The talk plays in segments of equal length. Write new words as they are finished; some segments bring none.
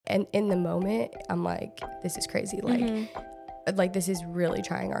and in the moment, I'm like, this is crazy. Like this is really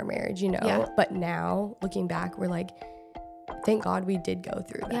trying our marriage, you know? Yeah. But now looking back, we're like, thank God we did go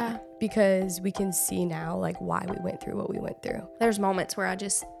through that. Yeah. Because we can see now like why we went through what we went through. There's moments where I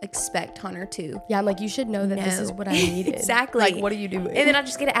just expect Hunter to. Yeah, I'm like, you should know that this is what I needed. Exactly. Like, what are you doing? And then I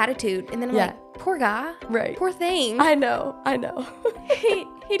just get an attitude. And then I'm like, poor guy. Right. Poor thing. I know.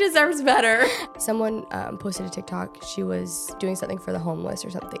 He deserves better. Someone posted a TikTok. She was doing something for the homeless or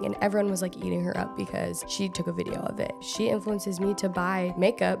something, and everyone was like eating her up because she took a video of it. She influences me to buy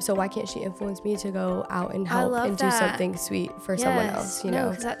makeup, so why can't she influence me to go out and help and do something sweet for someone else, you know?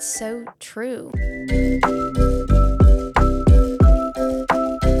 because that's so true.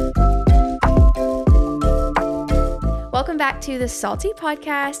 Welcome back to the Salty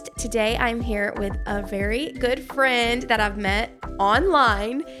Podcast. Today I'm here with a very good friend that I've met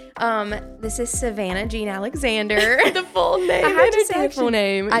online. This is Savannah Jean Alexander. The full name. I had to say the full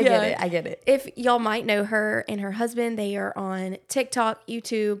name. I get it. If y'all might know her and her husband, they are on TikTok,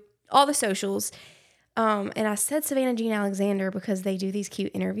 YouTube, all the socials. And I said Savannah Jean Alexander because they do these cute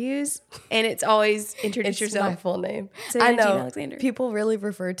interviews, and it's always introduce yourself. My full name. Savannah I know. Jean Alexander. People really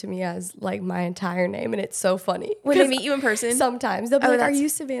refer to me as like my entire name, and it's so funny. When they meet you in person? Sometimes they'll be like, "Are you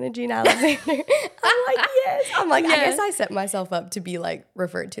Savannah Jean Alexander?" I'm like, "Yes." I'm like, Yes. I guess I set myself up to be like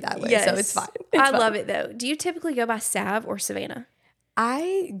referred to that way, so it's fine. I love it though. Do you typically go by Sav or Savannah?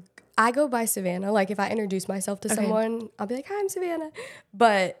 I go by Savannah. Like if I introduce myself to someone, I'll be like, "Hi, I'm Savannah."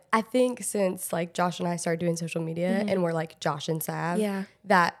 But I think since like Josh and I started doing social media and we're like Josh and Sav,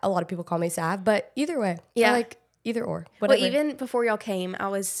 that a lot of people call me Sav. But either way, I like either or. Whatever. Well, even before y'all came, I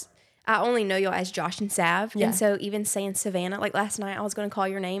only know y'all as Josh and Sav. Yeah. And so even saying Savannah, like last night I was going to call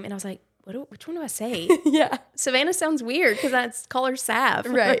your name and I was like, which one do I say? Yeah. Savannah sounds weird because I call her Sav.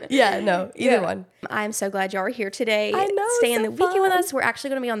 Right. Yeah, no, either one. I'm so glad y'all are here today. I know. Staying so the weekend with fun. us. We're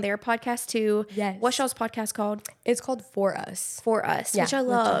actually going to be on their podcast too. Yes. What's y'all's podcast called? It's called For Us. For Us, which I with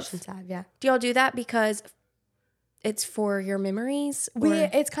love. Josh and Sav, yeah. Do y'all do that because it's for your memories?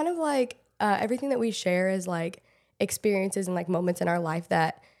 It's kind of like everything that we share is like experiences and like moments in our life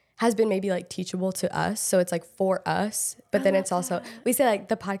that has been maybe like teachable to us. So it's like for us, but then it's also, we say like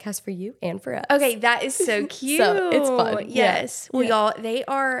the podcast for you and for us. Okay, that is so cute. So it's fun. Yes. Yeah. Well, y'all, they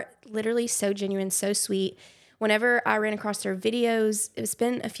are literally so genuine, so sweet. Whenever I ran across their videos, it's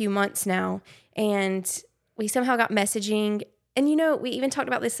been a few months now, and we somehow got messaging. And you know, we even talked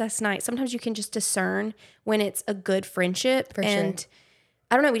about this last night. Sometimes you can just discern when it's a good friendship. For and sure.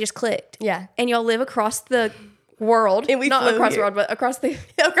 I don't know, we just clicked. Yeah. And y'all live across the world. And we not flew across here. the world, but across the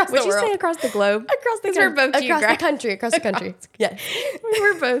Across the would you world. say across the globe? Across the Because we're both across the country. Yes.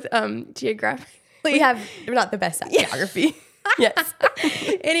 We're both geographically. We're not the best at geography. Yes.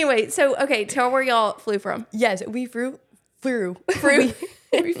 Anyway, so okay, tell where y'all flew from. Yes, we flew.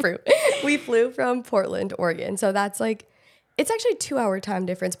 We flew from Portland, Oregon. So that's like, it's actually a 2-hour time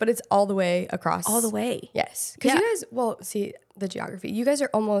difference, but it's all the way across. All the way. Yes. Because you guys, well, see the geography. You guys are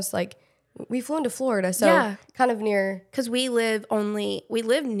almost like, we flew into Florida, so kind of near. Because we live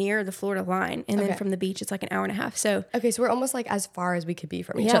near the Florida line, and then from the beach, it's like an hour and a half. So Okay, so we're almost like as far as we could be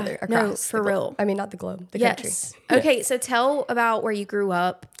from each other across. No, for real. I mean, not the globe, the yes. country. Okay, so tell about where you grew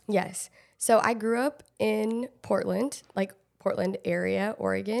up. Yes. So I grew up in Portland, like Portland area,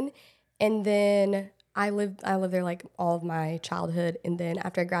 Oregon. And then I lived there like all of my childhood. And then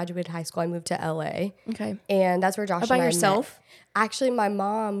after I graduated high school, I moved to LA. Okay. And that's where Josh and I by yourself? met. Actually, my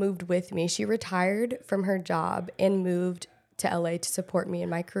mom moved with me. She retired from her job and moved to LA to support me in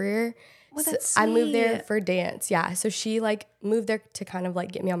my career. Well, that's So I moved there sweet. for dance. Yeah. So she like moved there to kind of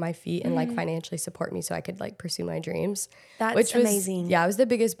like get me on my feet and like financially support me so I could like pursue my dreams. That's amazing. Yeah, it was the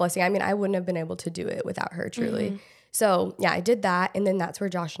biggest blessing. I mean, I wouldn't have been able to do it without her, truly. So yeah, I did that. And then that's where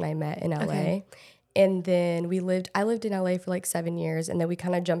Josh and I met in LA. Okay. And then I lived in LA for like 7 years. And then we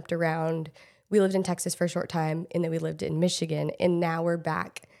kind of jumped around. We lived in Texas for a short time. And then we lived in Michigan. And now we're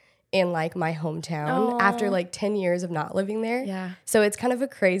back in like my hometown after like 10 years of not living there. Yeah. So it's kind of a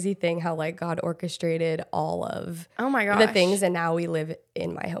crazy thing how like God orchestrated all of Oh my gosh. the things. And now we live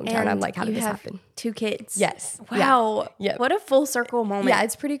in my hometown. And I'm like, how did you this have happen? 2 kids. Yes. Wow. Yeah. What a full circle moment. Yeah,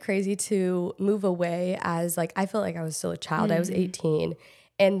 it's pretty crazy to move away as like, I feel like I was still a child. I was 18.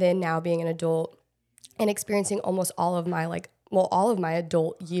 And then now being an adult and experiencing almost all of my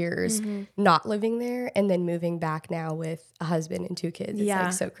adult years not living there and then moving back now with a husband and 2 kids. It's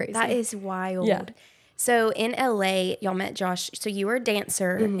like so crazy. That is wild. Yeah. So in LA, y'all met Josh. So you were a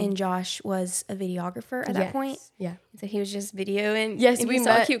dancer and Josh was a videographer at that point. Yeah. So he was just videoing. Yes, and we you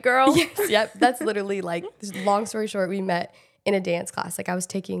saw met. a cute girl. Yes, yep. That's literally like, long story short, we met in a dance class. Like I was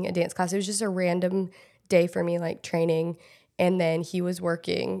taking a dance class. It was just a random day for me, like training. And then he was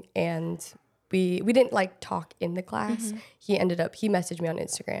working, and we didn't like talk in the class. He messaged me on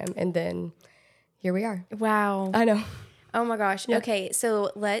Instagram, and then here we are. Wow. I know. Oh my gosh. Yeah. Okay,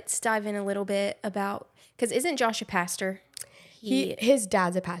 so let's dive in a little bit about, because isn't Josh a pastor? His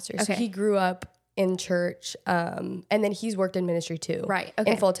dad's a pastor, so Okay. he grew up in church, and then he's worked in ministry too. Right,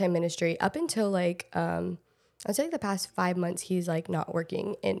 okay. In full-time ministry up until like I'd say like the past 5 months he's like not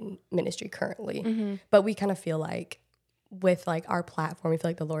working in ministry currently. But we kind of feel like with like our platform, we feel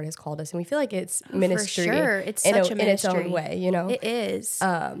like the Lord has called us, and we feel like it's ministry. For sure. It's such a ministry. In its own way, you know? It is.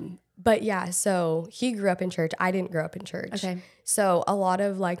 But yeah, so he grew up in church. I didn't grow up in church. Okay. So a lot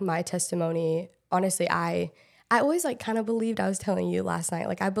of like my testimony, honestly, I always like kind of believed, I was telling you last night,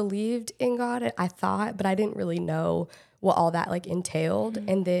 like I believed in God, I thought, but I didn't really know what all that like entailed.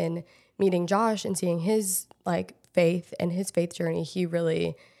 And then meeting Josh and seeing his like faith and his faith journey, he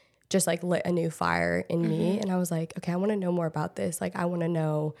really just like lit a new fire in me. And I was like, okay, I want to know more about this. Like I want to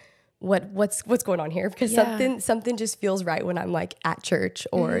know what's going on here, because something just feels right when I'm like at church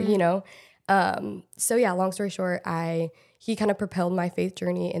or, you know. So yeah, long story short, he kind of propelled my faith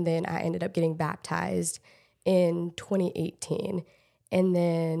journey, and then I ended up getting baptized in 2018. And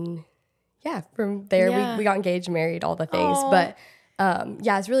then yeah, from there we got engaged, married, all the things. Aww. But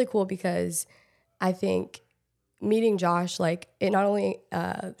yeah, it's really cool because I think meeting Josh, like it not only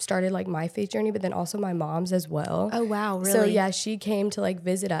started like my faith journey, but then also my mom's as well. Oh wow, really? So yeah, she came to like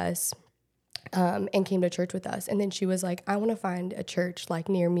visit us and came to church with us. And then she was like, I want to find a church like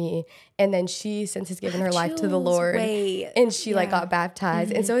near me. And then she since has given her life to the Lord. Wait. And she like got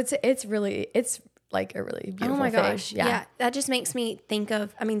baptized. And so it's like a really beautiful thing. Oh my gosh. Yeah. That just makes me think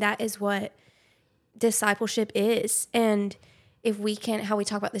of, I mean, that is what discipleship is. And if we can, how we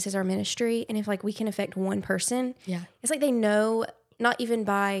talk about this as our ministry, and if like we can affect one person, it's like they know, not even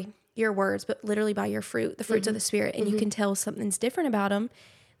by your words, but literally by your fruit, the fruits of the Spirit, and you can tell something's different about them.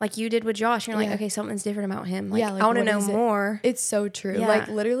 Like you did with Josh, you're like, okay, something's different about him. Like, I want to know more. It's so true. Yeah. Like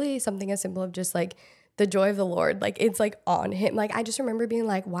literally something as simple of just like the joy of the Lord, like it's like on him. Like I just remember being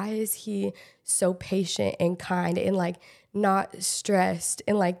like, why is he so patient and kind and like not stressed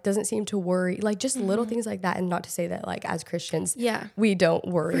and like doesn't seem to worry, like just little things like that. And not to say that like as Christians, we don't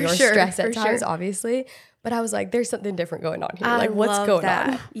worry or stress at times, obviously. But I was like, there's something different going on here. Like what's going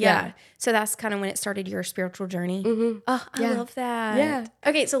on? Yeah. So that's kind of when it started your spiritual journey. Oh, I love that. Yeah.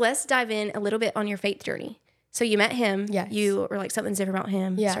 Okay. So let's dive in a little bit on your faith journey. So you met him. Yes. You were like, something's different about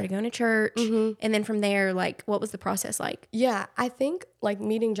him. Yeah. Started going to church. And then from there, like, what was the process like? Yeah. I think like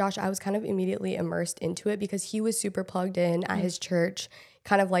meeting Josh, I was kind of immediately immersed into it because he was super plugged in at his church,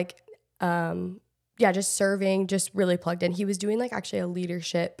 kind of like, just serving, just really plugged in. He was doing like actually a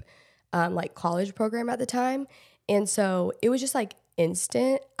leadership, like college program at the time. And so it was just like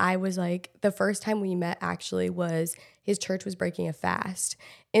instant. I was like, the first time we met actually was his church was breaking a fast.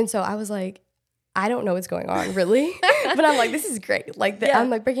 And so I was like, I don't know what's going on, really. But I'm like, this is great. Like, I'm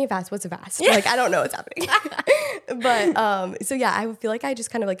like, breaking a fast, what's a fast? Like, I don't know what's happening. But, so yeah, I feel like I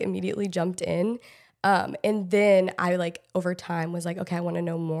just kind of like immediately jumped in. And then I like, over time was like, okay, I want to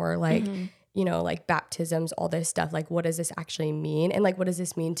know more, like, you know, like baptisms, all this stuff. Like, what does this actually mean? And like, what does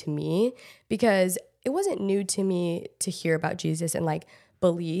this mean to me? Because it wasn't new to me to hear about Jesus and like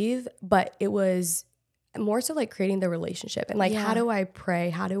believe, but it was more so like creating the relationship. And like, how do I pray?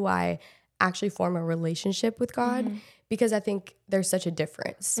 How do I actually form a relationship with God? Because I think there's such a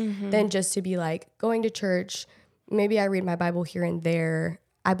difference than just to be like going to church. Maybe I read my Bible here and there.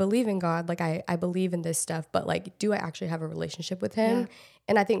 I believe in God. Like I believe in this stuff, but like, do I actually have a relationship with him?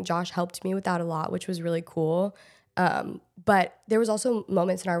 And I think Josh helped me with that a lot, which was really cool. But there was also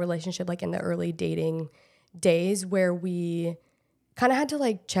moments in our relationship, like in the early dating days where we kind of had to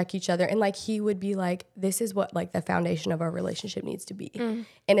like check each other, and like he would be like, this is what like the foundation of our relationship needs to be. And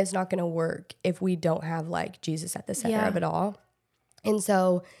it's not going to work if we don't have like Jesus at the center of it all. And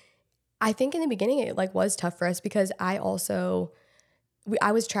so I think in the beginning it like was tough for us because I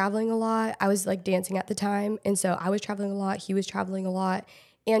was traveling a lot. I was like dancing at the time. And so I was traveling a lot. He was traveling a lot.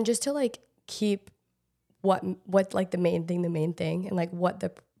 And just to like keep what like the main thing and like what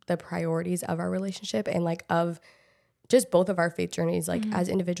the priorities of our relationship and like of just both of our faith journeys, like as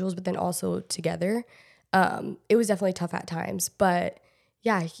individuals, but then also together. It was definitely tough at times, but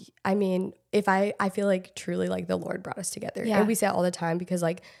yeah, I mean, I feel like truly like the Lord brought us together. And we say it all the time because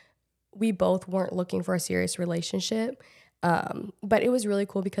like we both weren't looking for a serious relationship. But it was really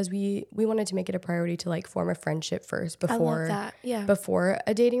cool because we wanted to make it a priority to like form a friendship first before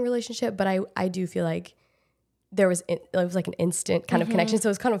a dating relationship. But I do feel like it was like an instant kind of connection. So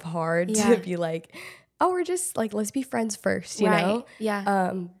it was kind of hard to be like, oh, we're just like, let's be friends first, you know?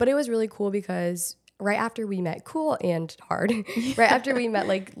 Yeah. But it was really cool because right after we met, cool and hard. Right after we met,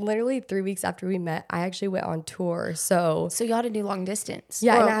 like literally 3 weeks after we met, I actually went on tour. So y'all had to do long distance.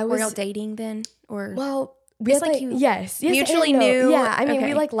 yeah, or, and I was, were y'all dating then, or well, we it's had like like, you yes, mutually and no. knew? Yeah, I mean, we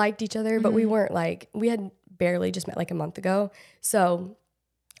Okay. like liked each other, but we weren't like, we had barely just met like a month ago. So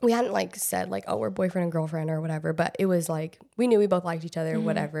we hadn't like said like, oh, we're boyfriend and girlfriend or whatever, but it was like, we knew we both liked each other or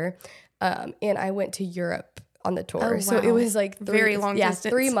whatever. And I went to Europe on the tour. Oh, So it wow. was like Very long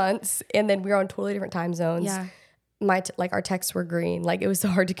distance. 3 months. And then we were on totally different time zones. Yeah. Like our texts were green. Like it was so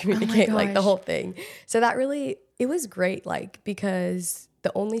hard to communicate, like the gosh. whole thing. So that really, it was great. Like, because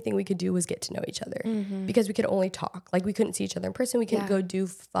the only thing we could do was get to know each other because we could only talk. Like we couldn't see each other in person. We couldn't go do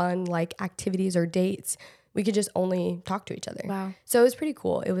fun like activities or dates. We could just only talk to each other. Wow. So it was pretty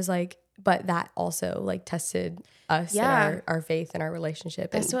cool. It was like, but that also like tested us and our faith and our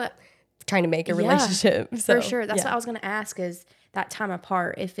relationship. That's and what trying to make a relationship. So, for sure. That's what I was going to ask, is that time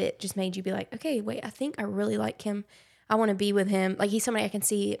apart, if it just made you be like, okay, wait, I think I really like him. I want to be with him. Like he's somebody I can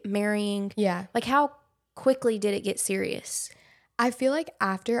see marrying. Yeah. Like how quickly did it get serious? I feel like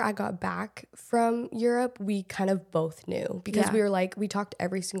after I got back from Europe, we kind of both knew because we were like, we talked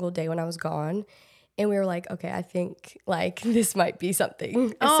every single day when I was gone. And we were like, okay, I think like this might be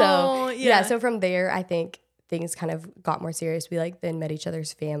something. Oh, So so from there, I think things kind of got more serious. We like then met each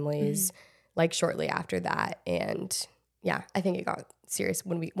other's families like shortly after that. And yeah, I think it got serious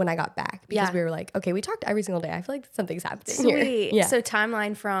when I got back because we were like, okay, we talked every single day. I feel like something's happening here. Sweet. Yeah. So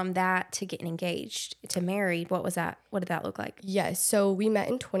timeline from that to getting engaged to married, what was that? What did that look like? Yes. So we met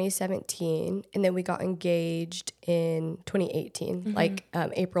in 2017 and then we got engaged in 2018, like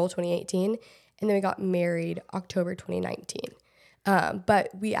April 2018. And then we got married October 2019. But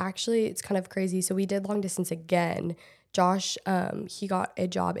we actually, it's kind of crazy. So we did long distance again. Josh, he got a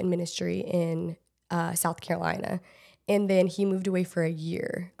job in ministry in South Carolina. And then he moved away for a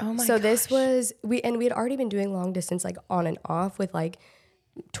year. Oh my So gosh. this was, we had already been doing long distance like on and off with like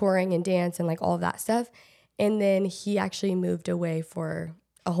touring and dance and like all of that stuff. And then he actually moved away for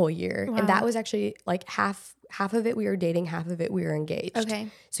a whole year. Wow. And that was actually like half of it we were dating, half of it we were engaged. Okay.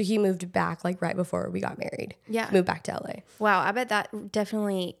 So he moved back like right before we got married. Yeah. Moved back to LA. Wow. I bet that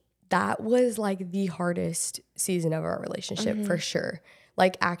definitely. That was like the hardest season of our relationship for sure.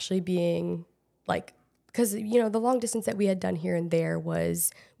 Like actually being like, because, you know, the long distance that we had done here and there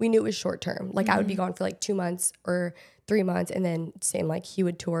was, we knew it was short term. Like I would be gone for like 2 months or 3 months. And then same, like he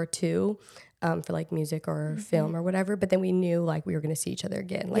would tour too for like music or film or whatever. But then we knew like we were going to see each other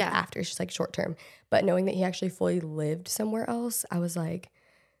again, like after. It's just like short term. But knowing that he actually fully lived somewhere else, I was like,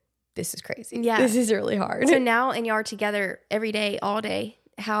 this is crazy. Yeah. This is really hard. So now, and y'all are together every day, all day.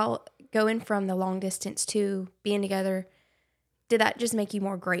 How going from the long distance to being together, did that just make you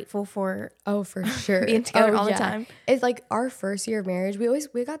more grateful for Oh, for sure. being together all the time? It's like our first year of marriage.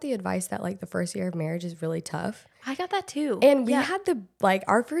 We got the advice that like the first year of marriage is really tough. I got that too. And we had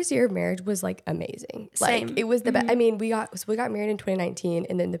our first year of marriage was like amazing. Same. Like it was the best. I mean, we got married in 2019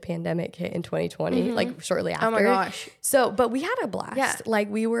 and then the pandemic hit in 2020, like shortly after. Oh my gosh. So, but we had a blast. Yeah. Like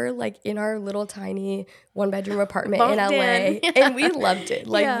we were like in our little tiny 1-bedroom apartment in Bunked LA in. and we loved it.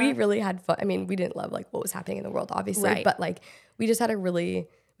 Like Yeah. we really had fun. I mean, we didn't love like what was happening in the world, obviously, Right. but like we just had we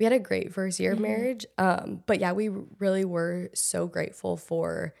had a great first year of marriage. But yeah, we really were so grateful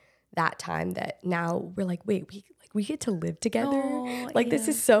for that time that now we're like, wait, we get to live together. Oh, Like this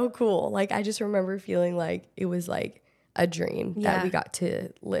is so cool. Like I just remember feeling like it was like a dream that we got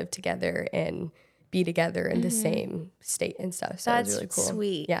to live together and be together in the same state and stuff. So That's it was really cool.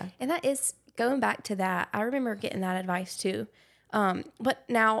 sweet. Yeah. And that is, going back to that, I remember getting that advice too. But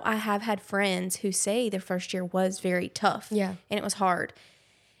now I have had friends who say their first year was very tough. Yeah. And it was hard.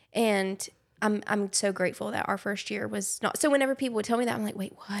 And I'm so grateful that our first year was not. So whenever people would tell me that, I'm like,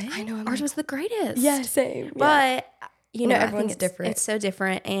 wait, what? I know, I'm Ours like, was the greatest. Yeah, same. Yeah. But, you know, I think everyone's different. It's so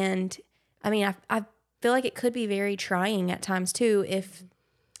different. And I mean, I feel like it could be very trying at times too, if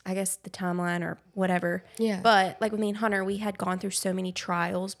I guess the timeline or whatever. Yeah. But like with me and Hunter, we had gone through so many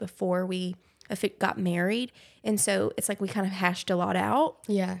trials before we got married. And so it's like we kind of hashed a lot out.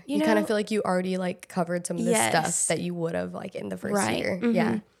 Yeah. You You kind know? of feel like you already like covered some of the stuff that you would have like in the first Right. year. Mhm.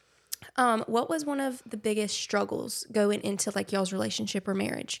 Yeah. What was one of the biggest struggles going into like y'all's relationship or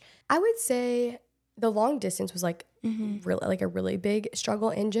marriage? I would say the long distance was like really like a really big struggle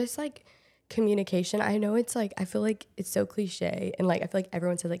and just like communication. I know it's like, I feel like it's so cliche and like I feel like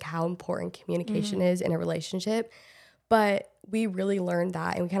everyone says like how important communication is in a relationship, but we really learned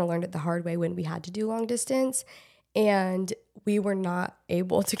that and we kind of learned it the hard way when we had to do long distance and we were not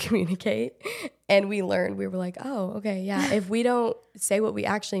able to communicate and we learned, we were like, oh, okay, yeah, if we don't say what we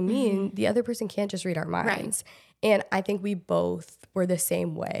actually mean, the other person can't just read our minds. And I think we both were the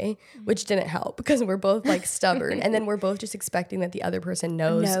same way, which didn't help because we're both like stubborn. And then we're both just expecting that the other person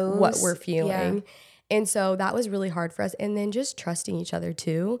knows what we're feeling. Yeah. And so that was really hard for us. And then just trusting each other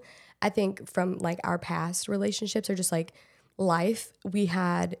too. I think from like our past relationships or just like life, we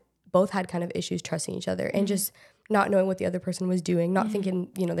both had kind of issues trusting each other and just not knowing what the other person was doing, not thinking,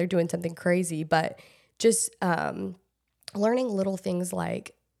 you know, they're doing something crazy, but just learning little things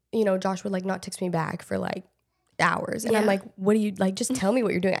like, you know, Josh would like not text me back for like hours. And I'm like, what do you like? Just tell me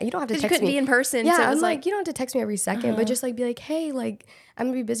what you're doing. You don't have to text me. You couldn't be in person. Yeah. So I'm like, you don't have to text me every second, but just like be like, hey, like I'm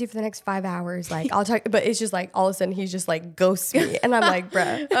gonna be busy for the next 5 hours. Like I'll talk, but it's just like all of a sudden he's just like ghosts me. And I'm like,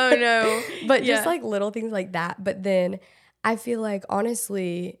 bruh. Oh no. But just like little things like that. But then I feel like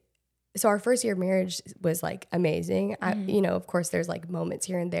honestly, so our first year of marriage was like amazing. You know, of course there's like moments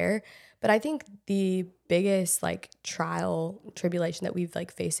here and there, but I think the biggest like tribulation that we've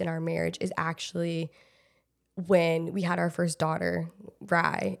like faced in our marriage is actually when we had our first daughter,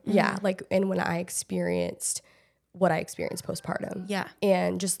 Rye. Yeah. Like, and when I experienced what I experienced postpartum. Yeah.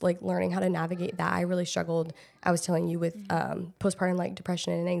 And just like learning how to navigate that. I really struggled, I was telling you, with postpartum like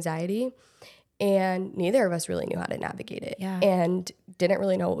depression and anxiety. And neither of us really knew how to navigate it and didn't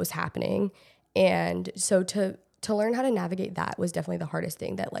really know what was happening. And so to learn how to navigate that was definitely the hardest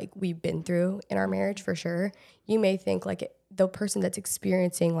thing that like we've been through in our marriage for sure. You may think like the person that's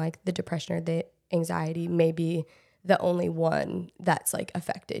experiencing like the depression or the anxiety may be the only one that's like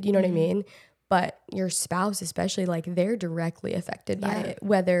affected. You know what I mean? But your spouse especially, like they're directly affected by it,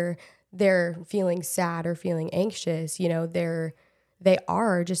 whether they're feeling sad or feeling anxious, you know, they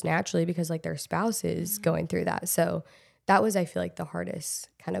are just naturally because like their spouse is going through that. So that was, I feel like, the hardest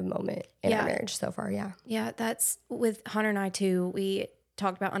kind of moment in our marriage so far. Yeah. Yeah. That's with Hunter and I too. We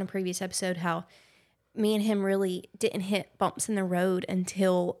talked about on a previous episode how me and him really didn't hit bumps in the road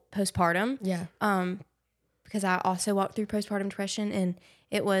until postpartum. Yeah. Because I also walked through postpartum depression and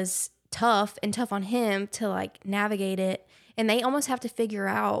it was tough on him to like navigate it. And they almost have to figure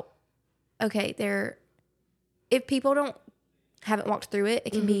out, okay, if people haven't walked through it,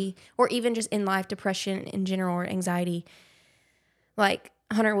 it can be, or even just in life, depression in general or anxiety. Like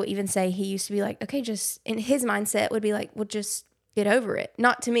Hunter will even say he used to be like, okay, just in his mindset would be like, well, just get over it.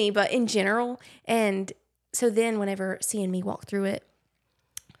 Not to me, but in general. And so then whenever seeing me walk through it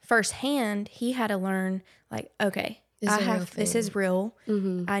firsthand, he had to learn like, okay, this is real.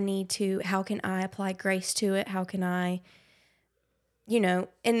 I need to, how can I apply grace to it? How can I, you know,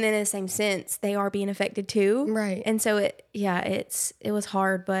 and then in the same sense, they are being affected too. Right. And so it was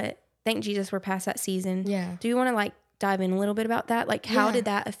hard, but thank Jesus we're past that season. Yeah. Do you want to like dive in a little bit about that? Like how did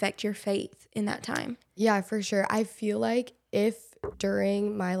that affect your faith in that time? Yeah, for sure. I feel like if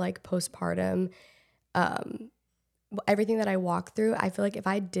during my like postpartum, everything that I walked through, I feel like if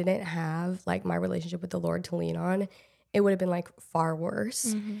I didn't have like my relationship with the Lord to lean on, it would have been like far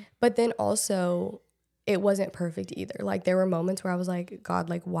worse. But then also it wasn't perfect either. Like there were moments where I was like, God,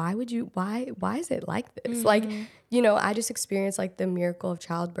 like, why is it like this? Like, you know, I just experienced like the miracle of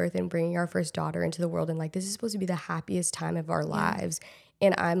childbirth and bringing our first daughter into the world. And like, this is supposed to be the happiest time of our lives.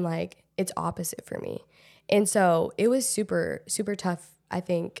 And I'm like, it's opposite for me. And so it was super, super tough, I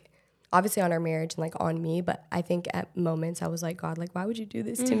think, obviously on our marriage and like on me. But I think at moments I was like, God, like, why would you do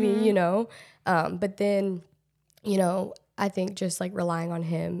this to me? You know? But then, you know, I think just like relying on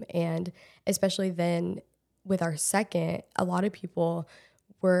him, and especially then with our second, a lot of people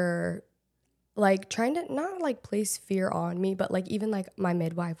were like trying to not like place fear on me, but like even like my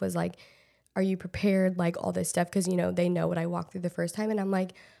midwife was like, are you prepared? Like all this stuff. Cause you know, they know what I walked through the first time. And I'm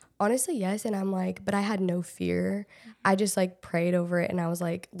like, honestly, yes. And I'm like, but I had no fear. I just like prayed over it. And I was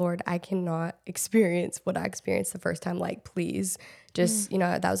like, Lord, I cannot experience what I experienced the first time. Like, please just, you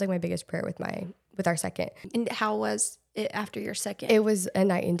know, that was like my biggest prayer with our second. And how was it after your second? It was a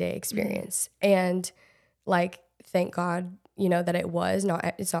night and day experience. And like, thank God, you know, that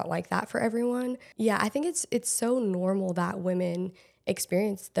it's not like that for everyone. Yeah. I think it's so normal that women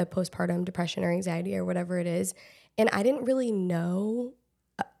experience the postpartum depression or anxiety or whatever it is. And I didn't really know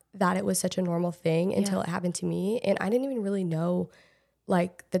that it was such a normal thing until it happened to me. And I didn't even really know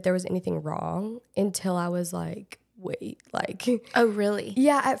like that there was anything wrong until I was like, wait, like, oh really?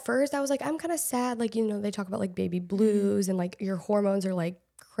 Yeah. At first I was like, I'm kind of sad. Like, you know, they talk about like baby blues and like your hormones are like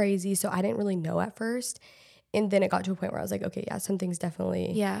crazy. So I didn't really know at first. And then it got to a point where I was like, okay, yeah, something's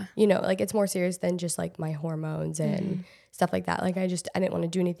definitely, you know, like it's more serious than just like my hormones and stuff like that. Like I didn't want to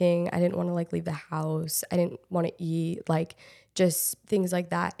do anything. I didn't want to like leave the house. I didn't want to eat, like just things like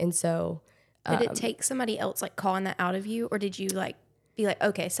that. And so did it take somebody else like calling that out of you, or did you like be like,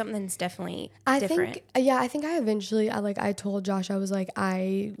 okay, something's definitely different? I think I eventually, I told Josh, I was like,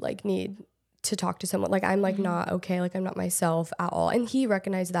 I like need to talk to someone. Like, I'm like not okay. Like, I'm not myself at all. And he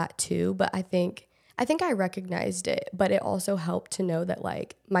recognized that too. But I think I recognized it, but it also helped to know that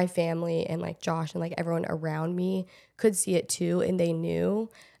like my family and like Josh and like everyone around me could see it too. And they knew,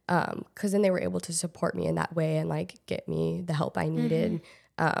 cause then they were able to support me in that way and like get me the help I needed.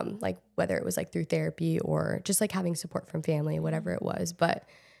 Like whether it was like through therapy or just like having support from family, whatever it was. But,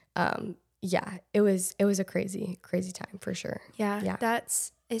 yeah, it was a crazy time for sure. Yeah.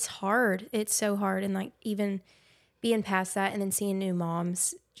 It's hard. It's so hard. And like even being past that and then seeing new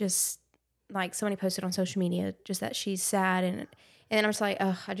moms, just like somebody posted on social media just that she's sad. And then I'm just like,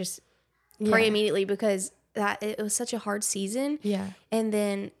 oh, I just pray immediately because that it was such a hard season. Yeah. And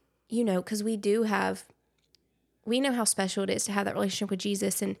then, you know, because we know how special it is to have that relationship with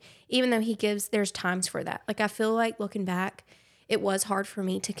Jesus. And even though there's times for that. Like I feel like looking back, it was hard for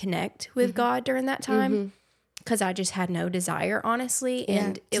me to connect with God during that time because I just had no desire, honestly.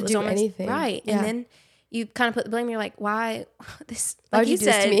 And it was almost anything. Right. Yeah. And then you kind of put the blame. You're like, why this? Why Like would you do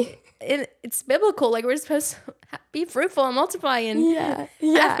this said, to me? It's biblical. Like we're supposed to be fruitful and multiply. And yeah.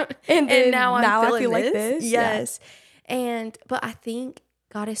 And now I feel like this. Yes. But I think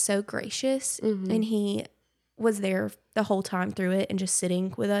God is so gracious, and He was there the whole time through it, and just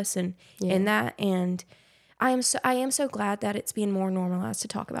sitting with us and in that. And I am so glad that it's being more normalized to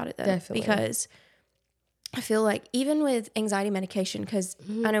talk about it though. Definitely. Because I feel like even with anxiety medication, because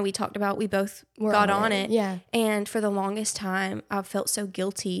I know we both got on it. Yeah. And for the longest time, I've felt so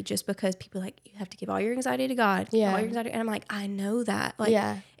guilty just because people are like, you have to give all your anxiety to God. Yeah. All your anxiety. And I'm like, I know that. Like,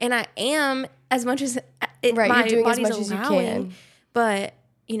 yeah. And I am as much as right. my You're doing body's as much allowing. as you can. But,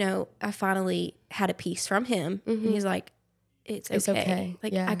 you know, I finally had a peace from Him. And He's like, it's okay.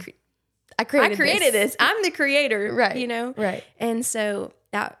 Like, yeah. I created this. I'm the creator. Right. You know? Right. And so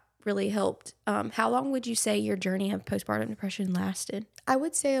that really helped. How long would you say your journey of postpartum depression lasted? I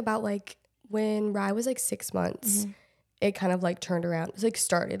would say about like when Rye was like 6 months, it kind of like turned around. It was like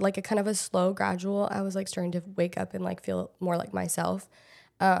started like a kind of a slow gradual. I was like starting to wake up and like feel more like myself.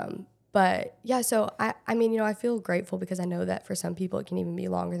 But yeah, so I mean, you know, I feel grateful because I know that for some people it can even be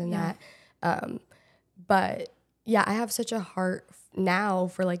longer than that. But yeah, I have such a heart now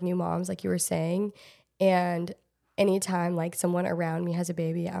for like new moms, like you were saying. And anytime like someone around me has a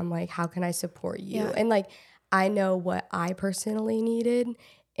baby, I'm like, how can I support you? Yeah. And like, I know what I personally needed.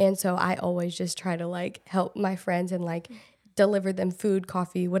 And so I always just try to like help my friends and like deliver them food,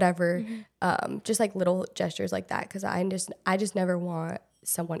 coffee, whatever. Just like little gestures like that. Cause I just never want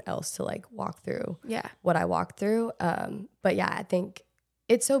someone else to like walk through what I walked through. But yeah, I think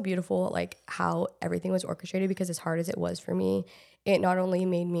it's so beautiful, like how everything was orchestrated, because as hard as it was for me, it not only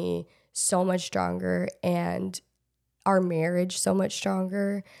made me so much stronger and our marriage so much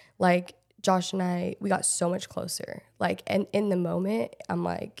stronger. Like Josh and I, we got so much closer. Like, and in the moment, I'm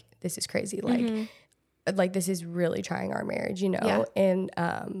like, this is crazy. Like this is really trying our marriage, you know? Yeah. And,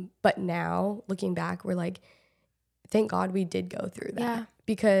 but now looking back, we're like, thank God we did go through that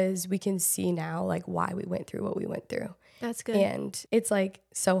because we can see now like why we went through what we went through. That's good. And it's like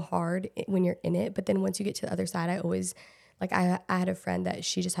so hard when you're in it. But then once you get to the other side, I always, like I had a friend that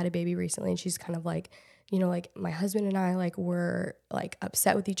she just had a baby recently, and she's kind of like, you know, like my husband and I like were like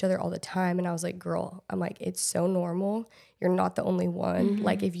upset with each other all the time. And I was like, girl, I'm like, it's so normal. You're not the only one.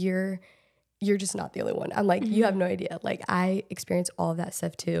 Like if you're just not the only one. I'm like, you have no idea. Like I experience all of that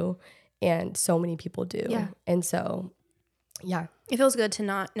stuff too. And so many people do. Yeah. And so, yeah. It feels good to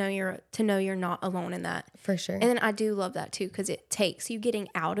know you're not alone in that. For sure. And then I do love that too, because it takes you getting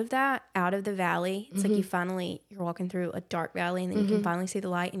out of the valley. It's like you're walking through a dark valley, and then you can finally see the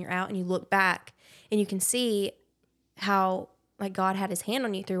light, and you're out and you look back and you can see how like God had His hand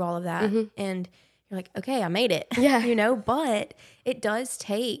on you through all of that. And you're like, okay, I made it. Yeah. You know, but it does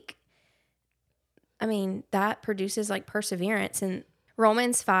take, I mean, that produces like perseverance. And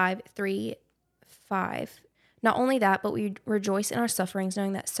Romans 5:3-5. Not only that, but we rejoice in our sufferings,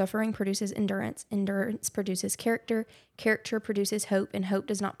 knowing that suffering produces endurance. Endurance produces character. Character produces hope. And hope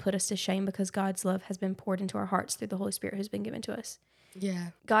does not put us to shame, because God's love has been poured into our hearts through the Holy Spirit who's been given to us. Yeah.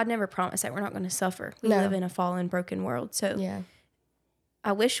 God never promised that we're not going to suffer. We live in a fallen, broken world. So yeah.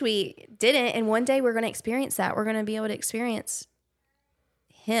 I wish we didn't. And one day we're going to experience that. We're going to be able to experience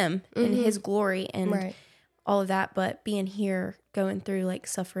Him and His glory and all of that. But being here, going through like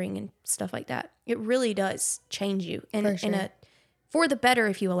suffering and stuff like that, it really does change you for the better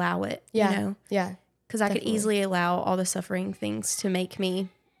if you allow it. Yeah. You know? Yeah. Because I could easily allow all the suffering things to make me,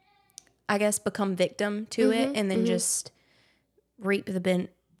 I guess, become victim to it, and then just reap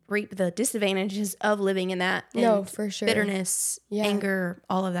the disadvantages of living in that. No, for sure. Bitterness, anger,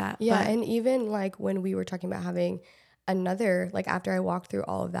 all of that. Yeah. And even like when we were talking about having another, like after I walked through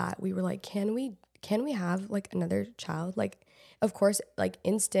all of that, we were like, can we have like another child? Like, of course, like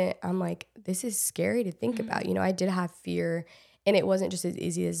instant, I'm like, this is scary to think about. You know, I did have fear, and it wasn't just as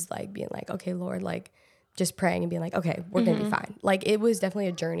easy as like being like, okay, Lord, like just praying and being like, okay, we're going to be fine. Like it was definitely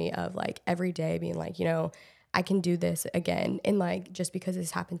a journey of like every day being like, you know, I can do this again. And like, just because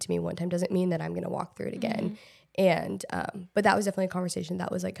this happened to me one time doesn't mean that I'm going to walk through it again. And, but that was definitely a conversation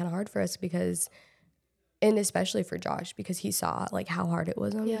that was like kind of hard for us because, and especially for Josh, because he saw like how hard it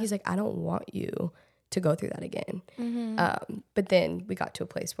was on me. He's like, I don't want you to go through that again. But then we got to a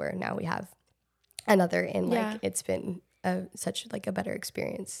place where now we have another, and like, it's been such like a better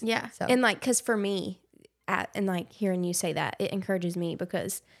experience. Yeah. So. And like, cause for me and like hearing you say that, it encourages me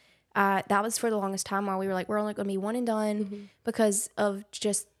because that was for the longest time while we were like, we're only going to be one and done because of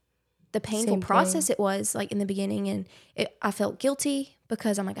just the painful process it was like in the beginning. And I felt guilty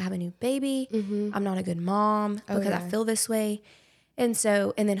because I'm like, I have a new baby. I'm not a good mom because I feel this way. And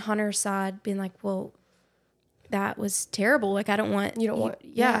so, and then Hunter's side being like, well, that was terrible. Like, I don't want, You don't want,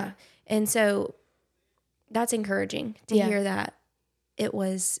 yeah. And so that's encouraging to hear that it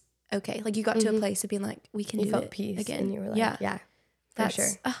was okay. Like you got to a place of being like, we can do felt it peace again. and you were like, yeah, for sure.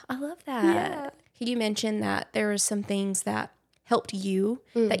 I love that. Yeah. Could you mention that there were some things that helped you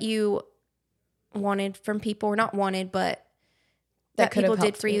that you wanted from people, or not wanted, but that people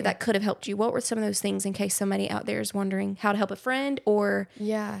did for you that could have helped you? What were some of those things in case somebody out there is wondering how to help a friend, or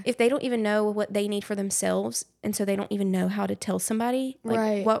if they don't even know what they need for themselves and so they don't even know how to tell somebody,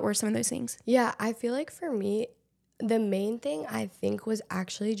 like what were some of those things? Yeah, I feel like for me, the main thing I think was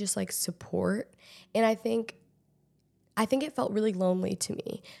actually just like support. And I think it felt really lonely to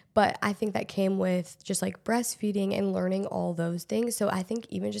me, but I think that came with just like breastfeeding and learning all those things. So I think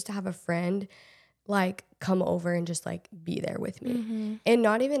even just to have a friend like come over and just like be there with me and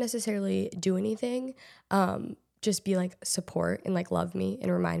not even necessarily do anything, just be like support and like love me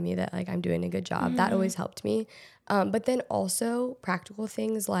and remind me that like I'm doing a good job. That always helped me. But then also practical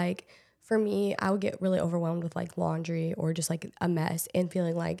things, like for me, I would get really overwhelmed with like laundry or just like a mess and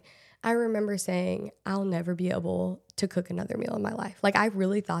feeling like, I remember saying, I'll never be able to cook another meal in my life. Like I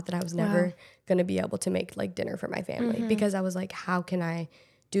really thought that I was never going to be able to make like dinner for my family because I was like, how can I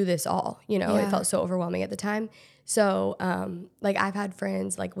do this all? You know, it felt so overwhelming at the time. So like I've had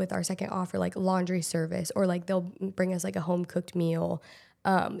friends like with our second offer, like laundry service, or like they'll bring us like a home cooked meal.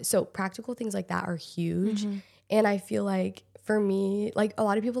 So practical things like that are huge. And I feel like for me, like a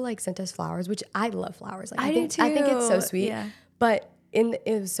lot of people like sent us flowers, which I love flowers. Like I think it's so sweet. Yeah. But it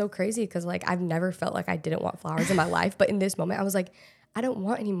was so crazy because like I've never felt like I didn't want flowers in my life. But in this moment, I was like, I don't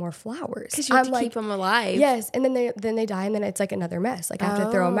want any more flowers. Because you have to keep them alive. Yes. And then they die, and then it's like another mess. Like I have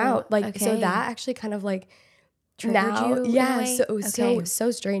to throw them out. Like, so that actually kind of like triggered you. Yeah. So it was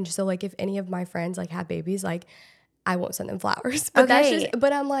so strange. So like if any of my friends like have babies, like I won't send them flowers. But that's just,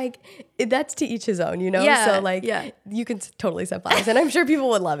 but I'm like, that's to each his own, you know? Yeah, so like you can totally send flowers, and I'm sure people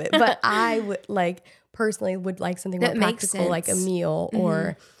would love it. But I would like personally would like something more practical, like a meal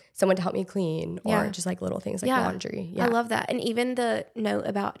or someone to help me clean, or just like little things like laundry. I love that. And even the note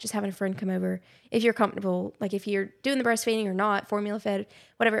about just having a friend come over, if you're comfortable, like if you're doing the breastfeeding or not, formula fed,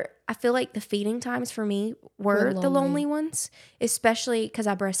 whatever. I feel like the feeding times for me were the lonely ones, especially because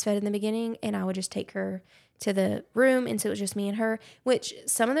I breastfed in the beginning and I would just take her to the room. And so it was just me and her, which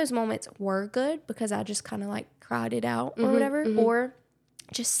some of those moments were good because I just kind of like cried it out or whatever, or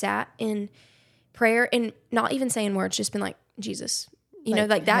just sat in prayer and not even saying words, just been like, Jesus, you know,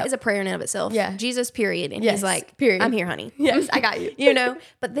 like that is a prayer in and of itself. Yeah. Jesus, period. And he's like, period. I'm here, honey. Yes, I got you. You know,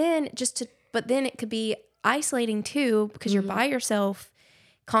 but then it could be isolating too, because you're by yourself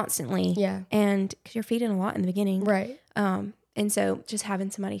constantly. Yeah. And because you're feeding a lot in the beginning. Right. And so just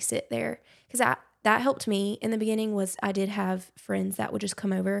having somebody sit there, because that helped me in the beginning. Was I did have friends that would just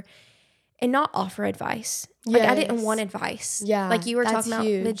come over and not offer advice. Like I didn't want advice. Yeah. Like you were talking about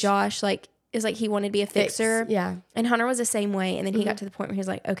with Josh, like, is like he wanted to be a fixer. Yeah. And Hunter was the same way. And then he got to the point where he was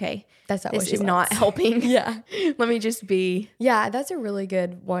like, okay, this is not helping. Yeah. Let me just be. Yeah, that's a really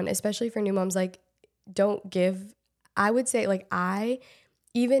good one, especially for new moms. Like, don't give, I would say, like,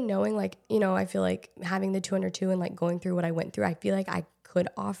 even knowing, like, you know, I feel like having the 2 under 2 and like going through what I went through, I feel like I could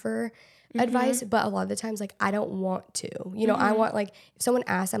offer advice, but a lot of the times, like, I don't want to. You know, I want, like, if someone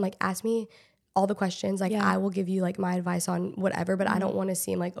asks, I'm like, ask me all the questions, like I will give you like my advice on whatever, but I don't want to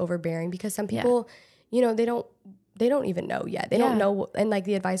seem like overbearing, because some people, you know, they don't even know yet. They don't know, and like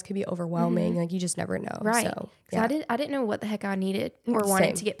the advice could be overwhelming. Like you just never know. Right. So I didn't know what the heck I needed or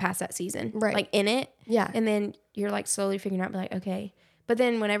wanted to get past that season. Right. Like in it. Yeah. And then you're like slowly figuring out, like, okay. But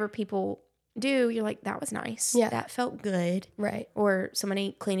then whenever people do, you're like, that was nice. Yeah. That felt good. Right. Or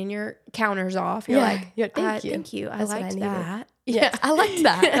somebody cleaning your counters off. You're like, thank you. I liked that. Yes, I liked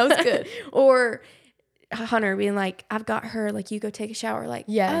that. That was good. Or Hunter being like, I've got her, like, you go take a shower. Like,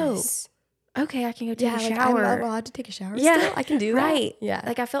 yes. oh, okay, I can go take a like, shower. I'm allowed to take a shower still? I can do that. Right. Yeah.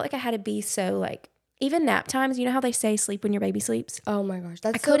 Like, I felt like I had to be so, like, even nap times, you know how they say sleep when your baby sleeps? Oh my gosh.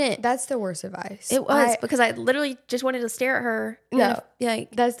 Couldn't. That's the worst advice. It was because I literally just wanted to stare at her. No. Like,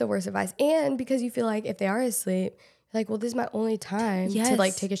 that's the worst advice. And because you feel like if they are asleep, like, well, this is my only time to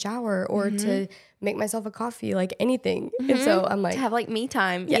like take a shower or to make myself a coffee, like anything. And so I'm like, to have like me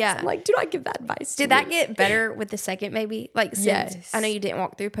time. yes. Yeah. I'm like, do not give that advice. Did that get better with the second baby? Like, since yes. I know you didn't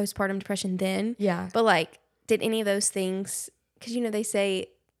walk through postpartum depression then. Yeah. But like, did any of those things, because you know, they say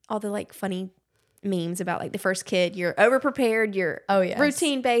all the like funny memes about like the first kid, you're over prepared, you're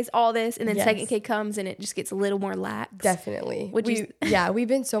routine based, all this, and then second kid comes and it just gets a little more lax. Definitely. We've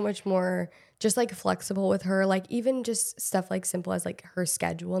been so much more just like flexible with her, like even just stuff like simple as like her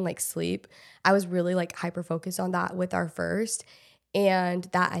schedule and like sleep. I was really like hyper focused on that with our first, and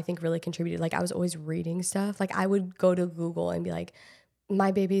that I think really contributed. Like I was always reading stuff. Like I would go to Google and be like, my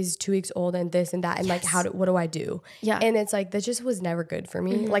baby's 2 weeks old and this and that. And like, what do I do? Yeah. And it's like, that just was never good for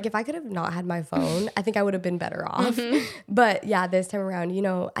me. Like if I could have not had my phone, I think I would have been better off. But yeah, this time around, you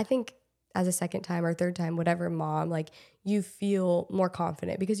know, I think as a second time or third time, whatever mom, like you feel more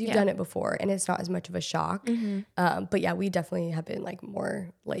confident because you've done it before and it's not as much of a shock. But yeah, we definitely have been like more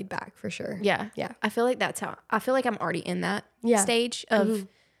laid back for sure. Yeah. Yeah. I feel like I feel like I'm already in that stage of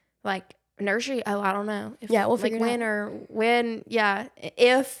like, nursery, I don't know. If, we'll like figure it when out. or when,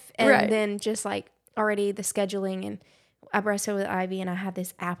 if, and then just like already the scheduling. And I breastfed with Ivy and I had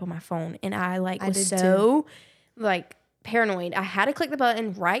this app on my phone and I like was so like paranoid. I had to click the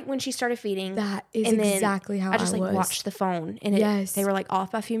button right when she started feeding. That is and exactly how I just like was. watched the phone and they were like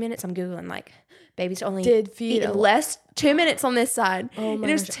off by a few minutes. I'm Googling like babies only did feed less 2 minutes on this side. Oh my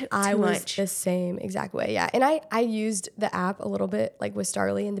gosh. I was the same exact way. Yeah. And I used the app a little bit like with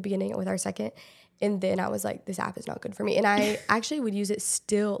Starly in the beginning with our second. And then I was like, this app is not good for me. And I actually would use it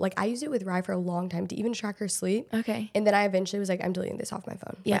still. Like I used it with Rye for a long time to even track her sleep. Okay. And then I eventually was like, I'm deleting this off my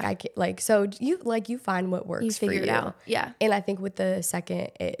phone. Yeah. Like I can't, like, so you find what works for you. Figure it out. Yeah. And I think with the second,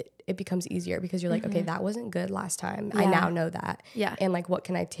 it becomes easier because you're like, okay, that wasn't good last time. I now know that. Yeah. And like, what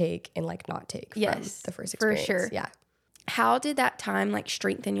can I take and like not take from the first experience? For sure. Yeah. How did that time like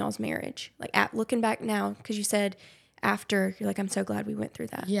strengthen y'all's marriage? Like looking back now, because you said after, you're like, I'm so glad we went through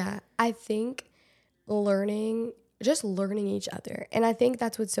that. Yeah. I think learning each other. And I think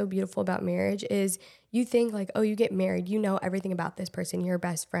that's what's so beautiful about marriage is you think like, oh, you get married, you know everything about this person, you're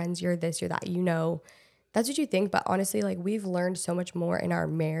best friends, you're this, you're that, you know, that's what you think. But honestly, like we've learned so much more in our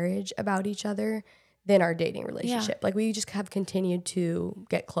marriage about each other than our dating relationship. Like we just have continued to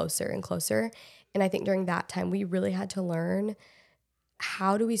get closer and closer. And I think during that time, we really had to learn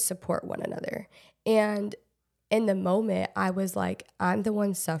how do we support one another. And in the moment, I was like, I'm the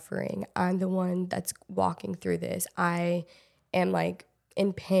one suffering. I'm the one that's walking through this. I am like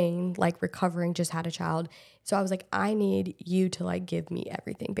in pain, like recovering, just had a child. So I was like, I need you to like give me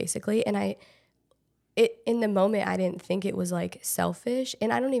everything basically. And in the moment, I didn't think it was like selfish.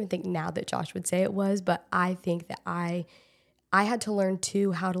 And I don't even think now that Josh would say it was, but I think that I had to learn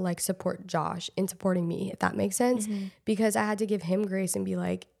too how to like support Josh in supporting me, if that makes sense. Because I had to give him grace and be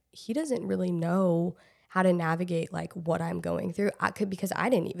like, he doesn't really know how to navigate like what I'm going through. Because I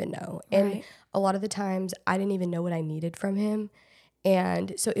didn't even know. Right. And a lot of the times I didn't even know what I needed from him.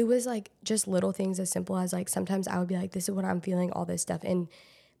 And so it was like just little things as simple as like, sometimes I would be like, this is what I'm feeling, all this stuff. And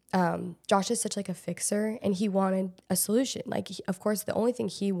Josh is such like a fixer and he wanted a solution. Like, of course, the only thing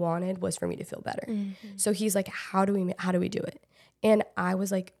he wanted was for me to feel better. So he's like, how do we do it? And I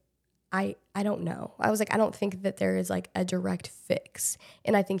was like, I don't know. I was like, I don't think that there is like a direct fix.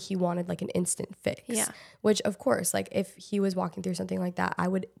 And I think he wanted like an instant fix. Yeah. Which of course, like if he was walking through something like that,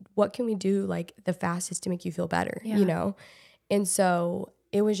 what can we do like the fastest to make you feel better, you know? And so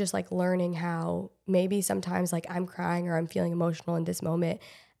it was just like learning how maybe sometimes like I'm crying or I'm feeling emotional in this moment.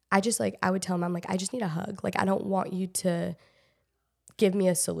 I would tell him, I'm like, I just need a hug. Like, I don't want you to give me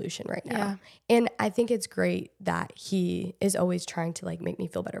a solution right now. Yeah. And I think it's great that he is always trying to like make me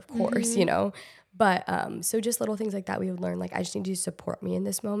feel better, of course, you know, but so just little things like that we would learn, like, I just need you to support me in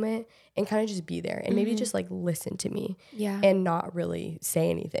this moment and kind of just be there and maybe just like listen to me and not really say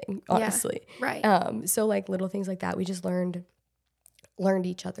anything, honestly. Right. So like little things like that, we just learned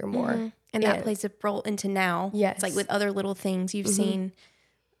each other more. And that plays a role into now. Yes. It's like with other little things you've seen.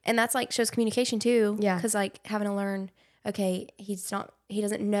 And that's like shows communication too. Yeah. Because like having to learn, okay, he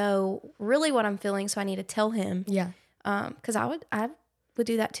doesn't know really what I'm feeling, so I need to tell him. Yeah. Because I would would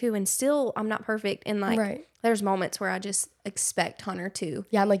do that too. And still, I'm not perfect. And like, Right. there's moments where I just expect Hunter to.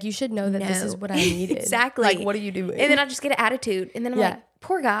 Yeah, I'm like, you should know that this is what I needed. Exactly. Like, what are you doing? And then I just get an attitude. And then I'm like,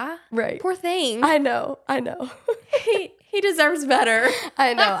 poor guy. Right. Poor thing. I know. He deserves better.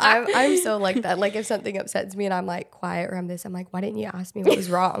 I know. I'm so like that. Like if something upsets me and I'm like quiet or I'm this, I'm like, why didn't you ask me what was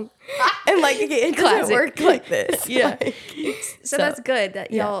wrong? And like, it doesn't work like this. Yeah. Like, so that's good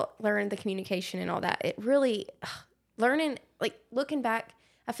that y'all learned the communication and all that. It really, learning, like looking back,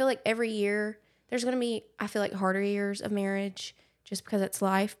 I feel like every year there's going to be, I feel like harder years of marriage just because it's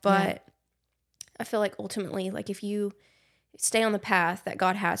life. But I feel like ultimately, like if you stay on the path that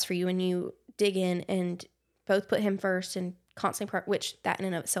God has for you and you dig in and both put him first and constantly, which that in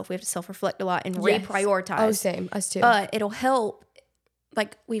and of itself, we have to self-reflect a lot and reprioritize. Oh, same. Us too. But it'll help.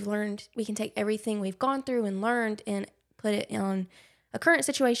 Like we've learned, we can take everything we've gone through and learned and put it on a current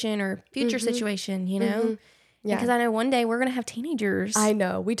situation or future situation, you know? Yeah. Because I know one day we're going to have teenagers. I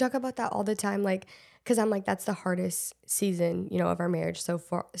know. We talk about that all the time. Like, because I'm like, that's the hardest season, you know, of our marriage so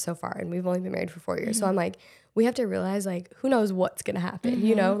far. And we've only been married for 4 years. So I'm like, we have to realize like, who knows what's going to happen,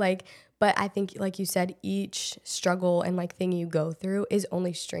 you know, like, but I think like you said, each struggle and like thing you go through is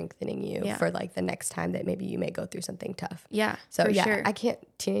only strengthening you for like the next time that maybe you may go through something tough. Yeah. So for sure. I can't,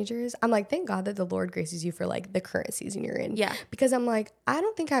 teenagers, I'm like, thank God that the Lord graces you for like the current season you're in. Yeah. Because I'm like, I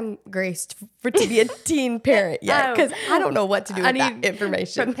don't think I'm graced to be a teen parent yet. Because I don't know what to do with that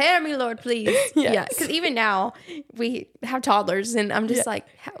information. Prepare me, Lord, please. Yes. Yeah. Because even now we have toddlers and I'm just like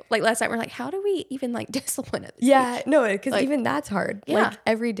last night we're like, how do we even like discipline at this age? No, because like, even that's hard. Yeah. Like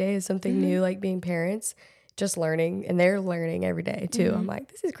every day is something new, like being parents, just learning, and they're learning every day too. I'm like,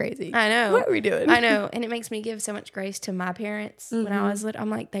 this is crazy. I know. What are we doing? I know. And it makes me give so much grace to my parents when I was little. I'm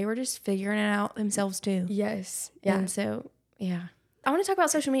like, they were just figuring it out themselves too. Yes. Yeah. And so, yeah. I want to talk about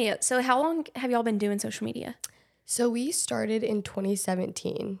social media. So how long have y'all been doing social media? So we started in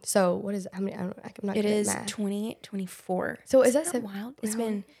 2017. So what is, how many, I'm not good at math. 2024. So is that wild? It's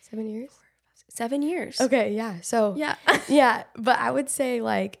been 7 years? 7 years. Okay. Yeah. So Yeah. yeah. But I would say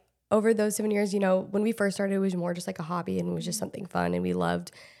like over those 7 years, you know, when we first started, it was more just like a hobby and it was just something fun and we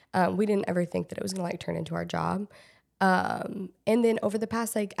loved. We didn't ever think that it was going to like turn into our job. And then over the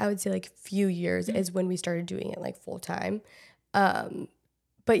past, like, I would say like few years is when we started doing it like full time.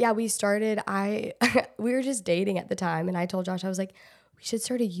 But yeah, we started, we were just dating at the time. And I told Josh, I was like, we should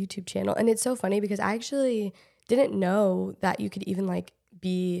start a YouTube channel. And it's so funny because I actually didn't know that you could even like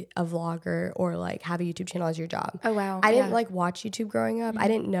be a vlogger or like have a YouTube channel as your job. Oh, wow. I didn't like watch YouTube growing up. I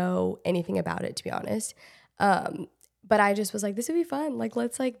didn't know anything about it, to be honest. But I just was like, this would be fun. Like,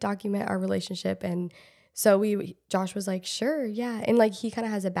 let's like document our relationship. And so Josh was like, sure. Yeah. And like, he kind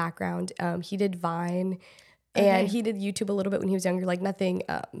of has a background. He did Vine and he did YouTube a little bit when he was younger, like nothing,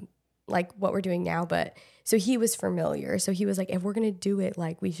 like what we're doing now. But so he was familiar. So he was like, if we're going to do it,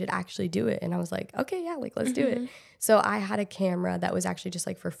 like we should actually do it. And I was like, okay, yeah, like let's do it. So I had a camera that was actually just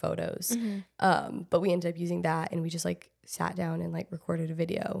like for photos. But we ended up using that and we just like sat down and like recorded a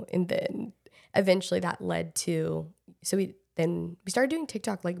video. And then eventually that led to, so we started doing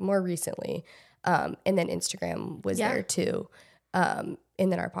TikTok like more recently. And then Instagram was there too. And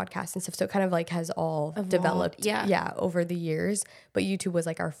then our podcast and stuff. So it kind of like has all developed over the years. But YouTube was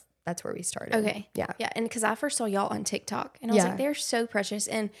like that's where we started. Okay. Yeah. Yeah. And because I first saw y'all on TikTok and I was like, they're so precious.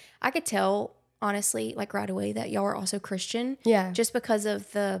 And I could tell, honestly, like right away that y'all are also Christian. Yeah. Just because of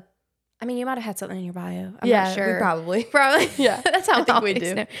you might have had something in your bio. I'm not sure. Probably. Yeah. That's how I think we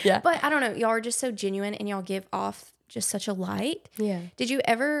do. Know. Yeah. But I don't know. Y'all are just so genuine and y'all give off just such a light. Yeah. Did you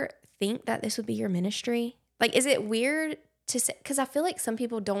ever think that this would be your ministry? Like, is it weird to say? Because I feel like some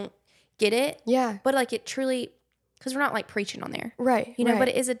people don't get it. Yeah. But like it truly, because we're not like preaching on there. Right. You know, but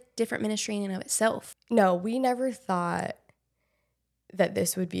it is a different ministry in and of itself. No, we never thought that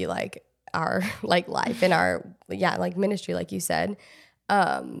this would be like our like life and our, like ministry, like you said.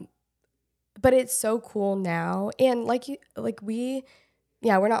 But it's so cool now. And we're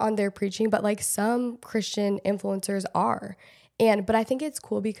not on there preaching, but like some Christian influencers are. But I think it's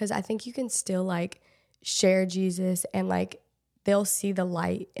cool because I think you can still like share Jesus and like they'll see the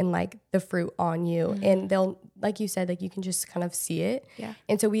light and like the fruit on you and they'll, like you said, like you can just kind of see it. Yeah.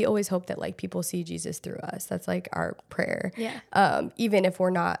 And so we always hope that like people see Jesus through us. That's like our prayer. Yeah. Even if we're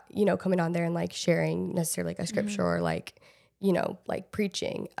not, coming on there and like sharing necessarily like a scripture or like, like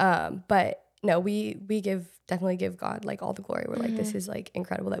preaching. But no, we definitely give God like all the glory. We're like, this is like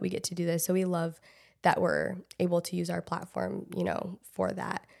incredible that we get to do this. So we love that we're able to use our platform, for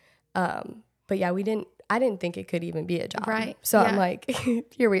that. But yeah, I didn't think it could even be a job. Right. So I'm like,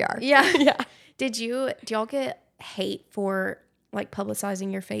 here we are. Yeah. Yeah. Do y'all get hate for like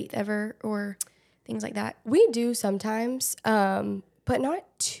publicizing your faith ever or things like that? We do sometimes. but not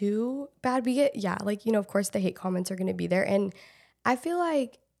too bad. We get, like, of course the hate comments are going to be there. And I feel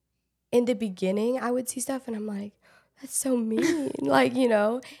like in the beginning I would see stuff and I'm like, that's so mean. Like,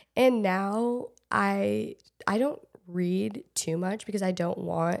 and now I don't read too much because I don't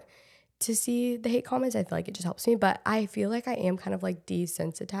want to see the hate comments. I feel like it just helps me, but I feel like I am kind of like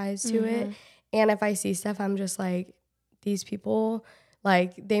desensitized to it. And if I see stuff, I'm just like, these people,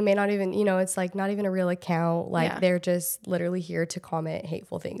 like, they may not even, it's like not even a real account. Like, they're just literally here to comment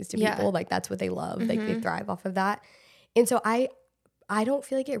hateful things to people. Like, that's what they love. Like, they thrive off of that. And so I don't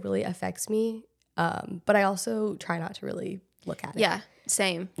feel like it really affects me. But I also try not to really look at it. Yeah,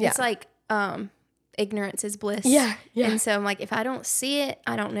 same. Yeah. It's like ignorance is bliss. Yeah. And so I'm like, if I don't see it,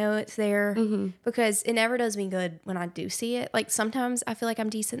 I don't know it's there, because it never does me good when I do see it. Like, sometimes I feel like I'm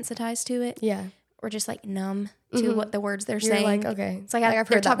desensitized to it. Yeah. Or just like numb to what the words they're saying. Like, okay. It's like, I've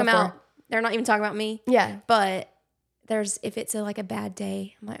heard talking about, they're not even talking about me. Yeah. But if it's like a bad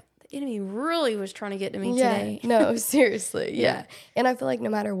day, I'm like, the enemy really was trying to get to me today. No, seriously. Yeah. And I feel like no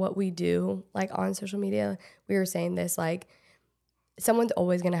matter what we do, like on social media, we were saying this, like, someone's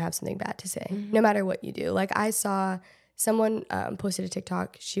always going to have something bad to say, no matter what you do. Like, I saw someone posted a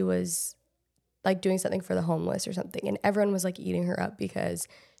TikTok. She was like doing something for the homeless or something, and everyone was like eating her up because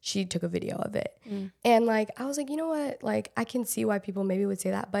she took a video of it. And like, I was like, you know what? Like, I can see why people maybe would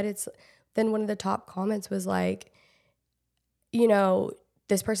say that, but then one of the top comments was like,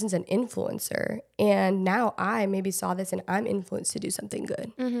 this person's an influencer, and now I maybe saw this and I'm influenced to do something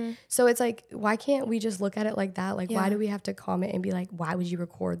good. So it's like, why can't we just look at it like that? Like, why do we have to comment and be like, why would you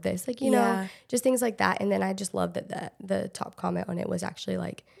record this? Like, just things like that. And then I just love that the top comment on it was actually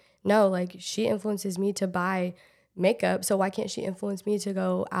like, no, like, she influences me to buy makeup, so why can't she influence me to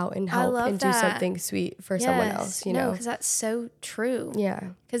go out and help and do something sweet for someone else, No, because that's so true.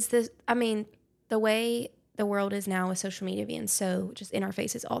 Yeah. Because the way the world is now with social media being so just in our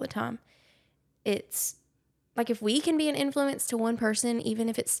faces all the time, it's like, if we can be an influence to one person, even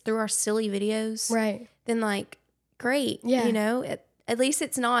if it's through our silly videos, right, then like, great. Yeah. At least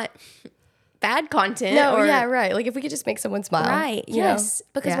it's not bad content. No, right. Like, if we could just make someone smile. Right, yes.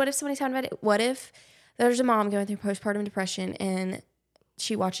 Because what if somebody's talking about it? What if there's a mom going through postpartum depression and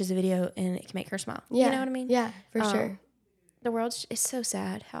she watches a video and it can make her smile? Yeah. You know what I mean? Yeah, for sure. The world is so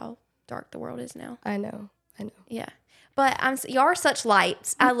sad how dark the world is now. I know. Yeah. But y'all are such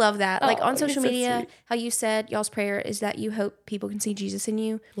lights. I love that. Like, on social media, so how you said y'all's prayer is that you hope people can see Jesus in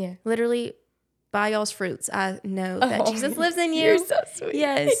you. Yeah. Literally, by y'all's fruits, I know that Jesus lives in you. You're so sweet.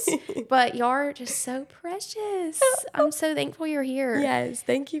 Yes. But y'all are just so precious. I'm so thankful you're here. Yes.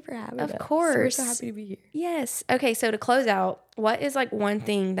 Thank you for having us. Of course. We're so happy to be here. Yes. Okay. So to close out, what is like one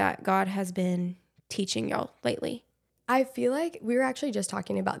thing that God has been teaching y'all lately? I feel like we were actually just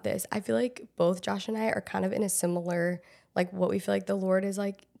talking about this. I feel like both Josh and I are kind of in a similar, like, what we feel like the Lord is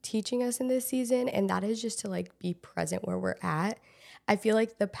like teaching us in this season. And that is just to like be present where we're at. I feel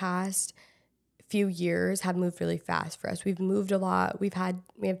like the past few years have moved really fast for us. We've moved a lot. We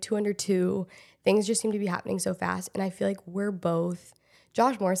have 202. Things just seem to be happening so fast. And I feel like we're both,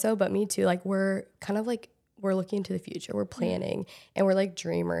 Josh more so, but me too, like, we're kind of like, we're looking into the future. We're planning and we're like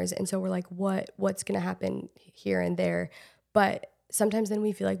dreamers. And so we're like, what's going to happen here and there? But sometimes then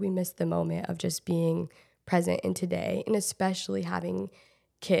we feel like we miss the moment of just being present in today, and especially having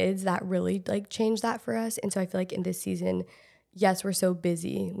kids that really like change that for us. And so I feel like in this season, yes, we're so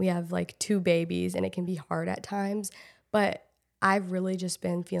busy. We have like 2 babies and it can be hard at times, but I've really just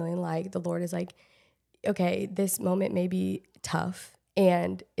been feeling like the Lord is like, okay, this moment may be tough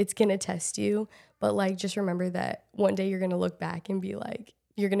and it's going to test you, but like, just remember that one day you're going to look back and be like,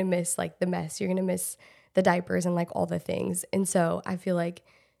 you're going to miss like the mess. You're going to miss the diapers and like all the things. And so I feel like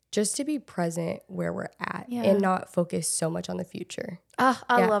just to be present where we're at and not focus so much on the future. Oh,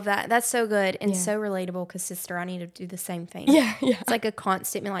 I love that. That's so good and so relatable, because sister, I need to do the same thing. Yeah. It's like a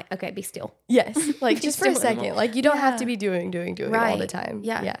constant being like, okay, be still. Yes. Like, just for a second. Like, you don't have to be doing all the time.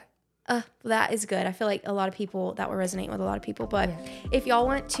 Yeah. That is good. I feel like a lot of people, that will resonate with a lot of people. But if y'all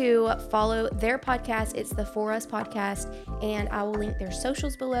want to follow their podcast, it's the For Us podcast, and I will link their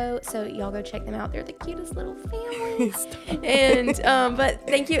socials below, so y'all go check them out. They're the cutest little family. And but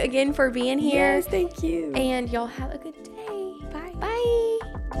thank you again for being here. Yes, thank you. And y'all have a good day.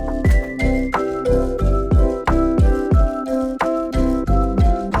 Bye.